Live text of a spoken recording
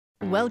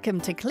Welcome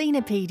to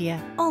Cleanipedia.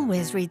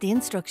 Always read the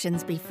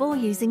instructions before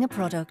using a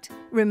product.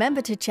 Remember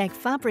to check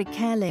fabric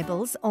care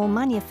labels or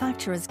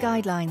manufacturer's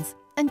guidelines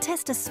and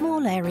test a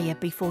small area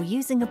before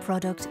using a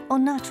product or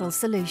natural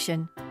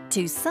solution.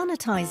 To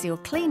sanitize your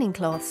cleaning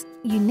cloths,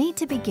 you need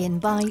to begin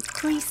by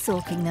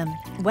pre-soaking them.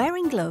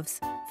 Wearing gloves,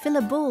 fill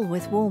a bowl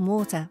with warm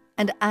water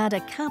and add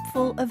a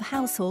capful of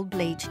household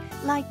bleach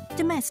like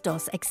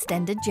Domestos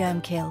Extended Germ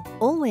Kill.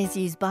 Always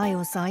use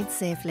biocides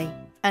safely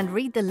and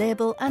read the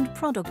label and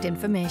product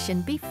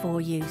information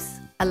before use.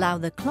 Allow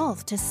the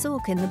cloth to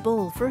soak in the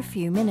bowl for a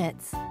few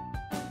minutes.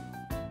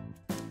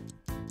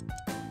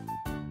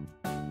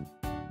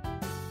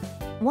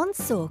 Once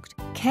soaked,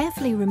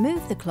 carefully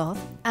remove the cloth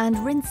and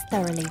rinse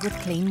thoroughly with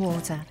clean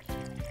water.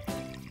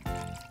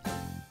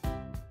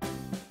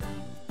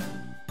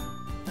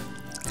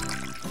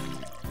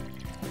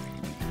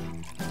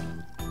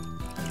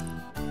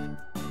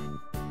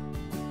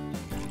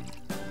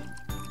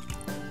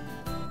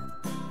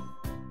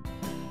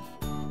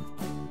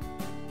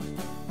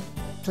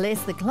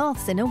 Place the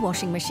cloths in a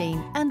washing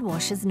machine and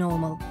wash as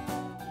normal.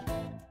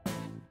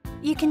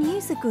 You can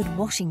use a good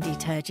washing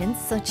detergent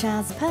such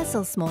as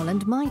Persil Small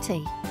and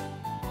Mighty.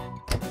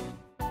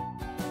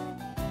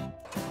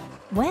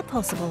 Where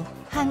possible,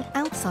 hang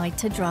outside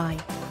to dry.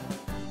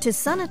 To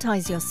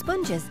sanitize your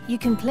sponges, you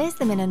can place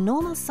them in a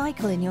normal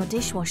cycle in your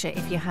dishwasher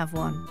if you have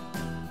one.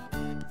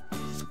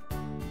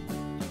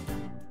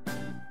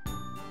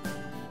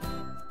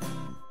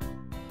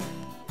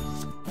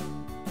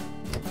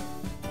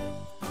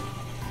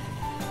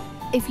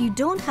 If you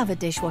don't have a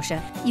dishwasher,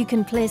 you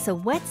can place a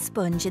wet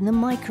sponge in the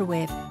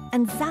microwave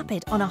and zap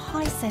it on a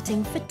high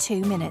setting for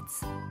 2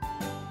 minutes.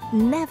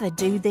 Never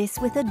do this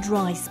with a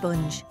dry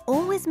sponge.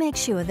 Always make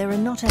sure there are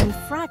not any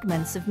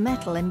fragments of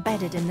metal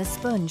embedded in the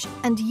sponge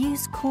and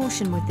use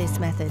caution with this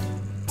method.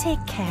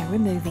 Take care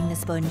removing the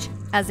sponge,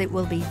 as it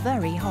will be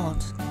very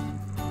hot.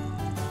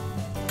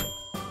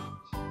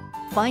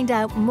 Find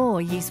out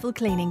more useful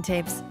cleaning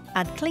tips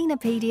at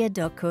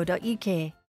cleanipedia.co.uk.